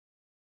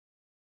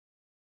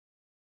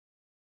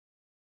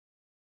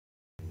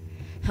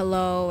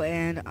Hello,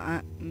 and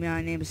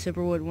my name is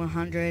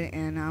Superwood100,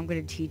 and I'm going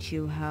to teach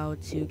you how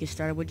to get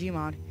started with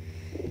gmod.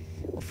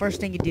 Well,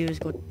 first thing you do is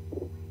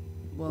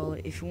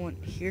if you want,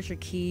 here's your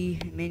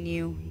key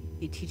menu.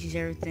 It teaches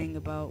everything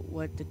about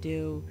what to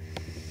do.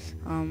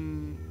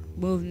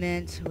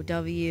 Movement, with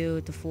W,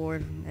 with the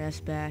forward, S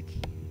back,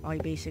 all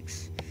your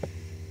basics.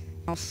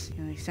 Also,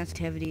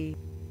 sensitivity,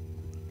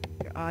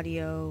 your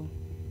audio,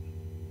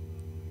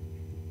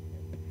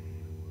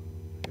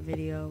 your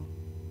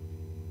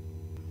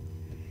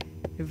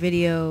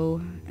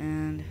video,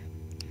 and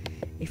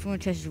if you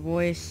want to test your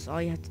voice, all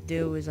you have to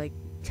do is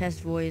test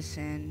voice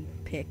and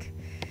pick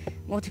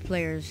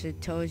multiplayers.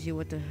 It tells you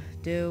what to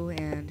do,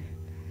 and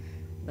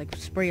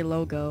spray your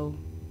logo,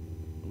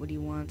 what do you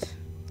want,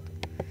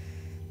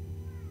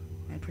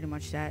 and pretty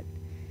much that.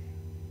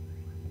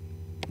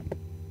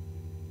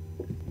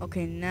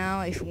 Okay,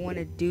 now if you want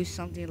to do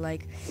something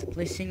like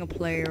play single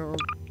player or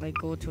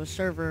go to a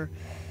server,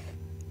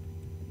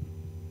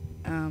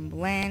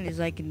 LAN is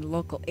in the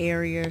local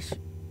areas.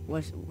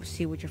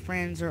 See what your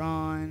friends are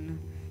on.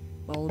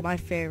 Well, my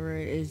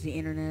favorite is the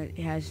internet.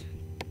 It has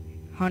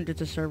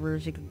hundreds of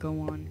servers you can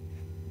go on,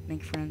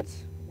 make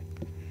friends.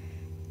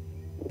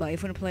 But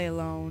if you want to play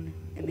alone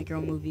and make your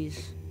own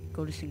movies,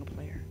 go to single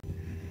player.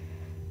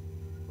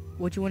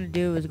 What you want to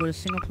do is go to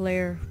single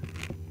player,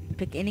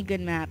 pick any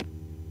good map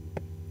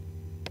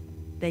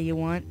that you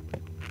want.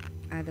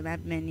 At the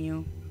map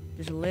menu,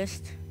 there's a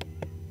list.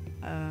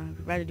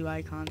 Rather do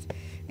icons,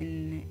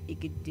 and you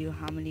could do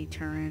how many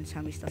turns,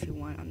 how many stuff you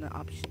want on the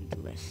options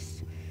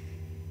list.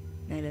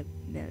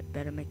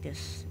 Better make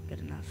this good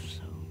enough,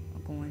 so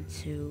I'm going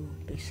to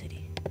big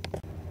city.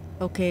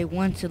 Okay,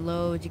 once it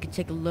loads, you can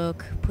take a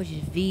look. Push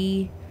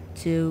V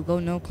to go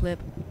no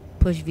clip.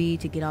 Push V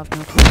to get off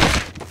no clip.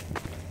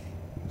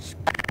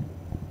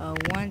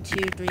 1, 2,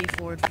 3,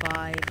 4,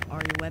 5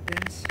 are your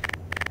weapons.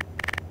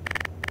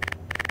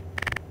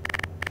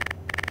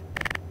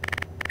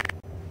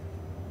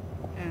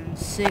 And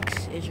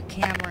 6 is your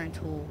camera and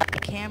tool. The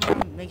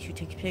camera makes you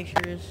take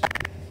pictures,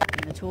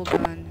 and the tool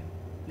gun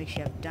makes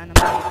you have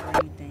dynamite or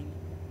anything.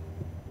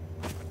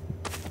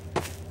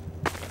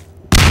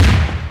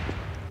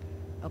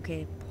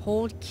 Okay,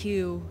 hold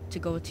Q to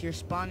go to your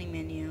spawning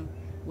menu,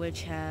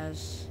 which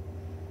has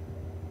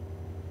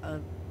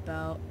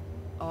about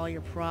all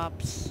your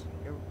props,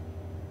 your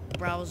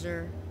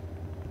browser.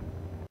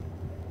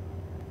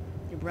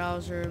 Your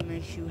browser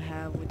makes you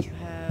have what you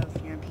have,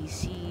 your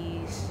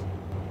NPCs.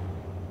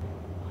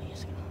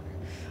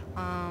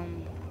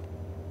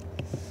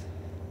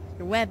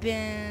 Your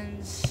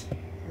weapons,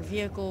 your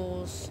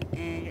vehicles,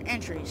 and your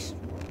entries.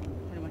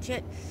 Pretty much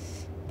it.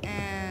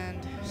 And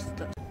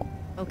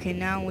okay,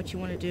 now what you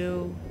want to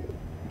do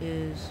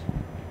is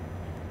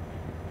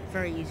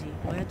very easy.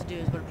 All you have to do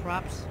is go to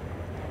props.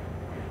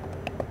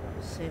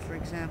 Say for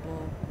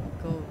example,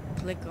 go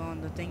click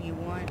on the thing you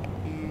want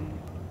and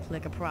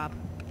click a prop,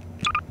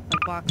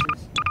 like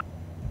boxes.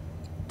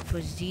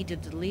 Push Z to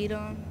delete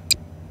them.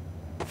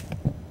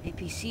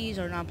 NPCs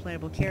are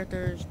non-playable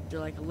characters. They're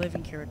like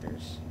living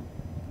characters.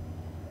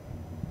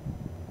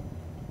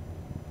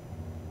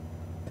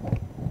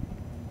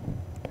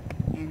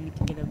 And you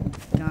can get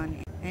a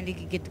gun. And you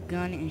can get the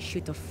gun and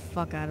shoot the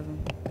fuck out of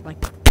them.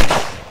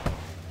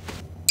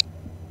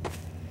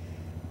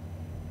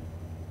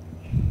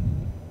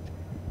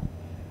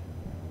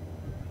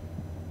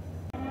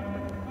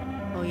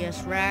 Oh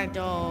yes,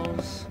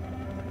 ragdolls.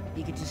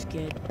 You can just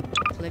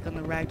click on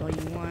the ragdoll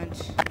you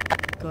want.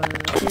 Go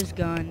to his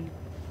gun.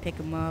 Pick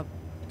them up,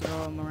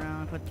 throw them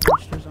around, put the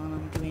posters on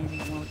them, do anything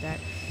you want with that.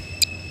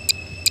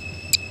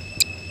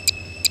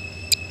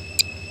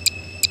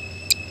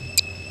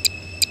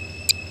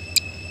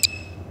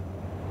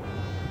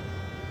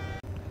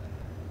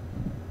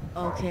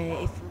 Okay,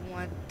 if you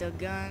want the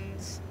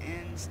guns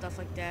and stuff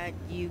like that,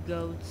 you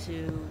go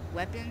to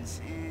weapons,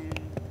 and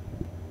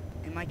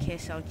in my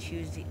case I'll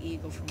choose the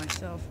eagle for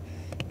myself,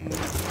 and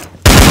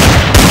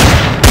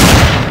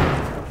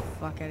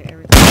fuck out of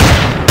everything.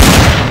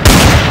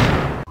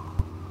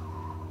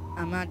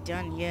 I'm not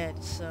done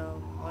yet,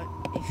 so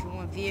if you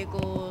want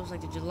vehicles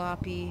like the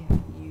jalopy,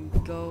 you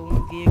go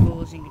on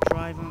vehicles and you can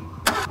drive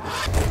them.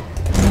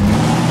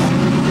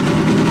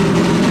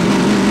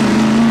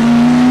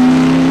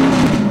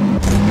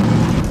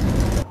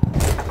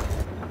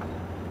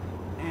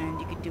 And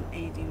you can do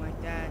anything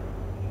like that.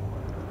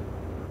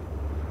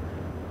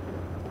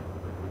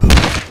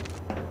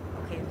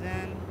 Okay,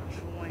 then if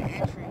you want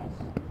entries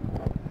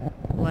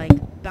like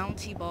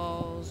bouncy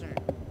balls or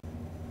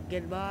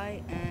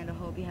goodbye, and I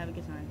hope you have a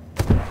good time.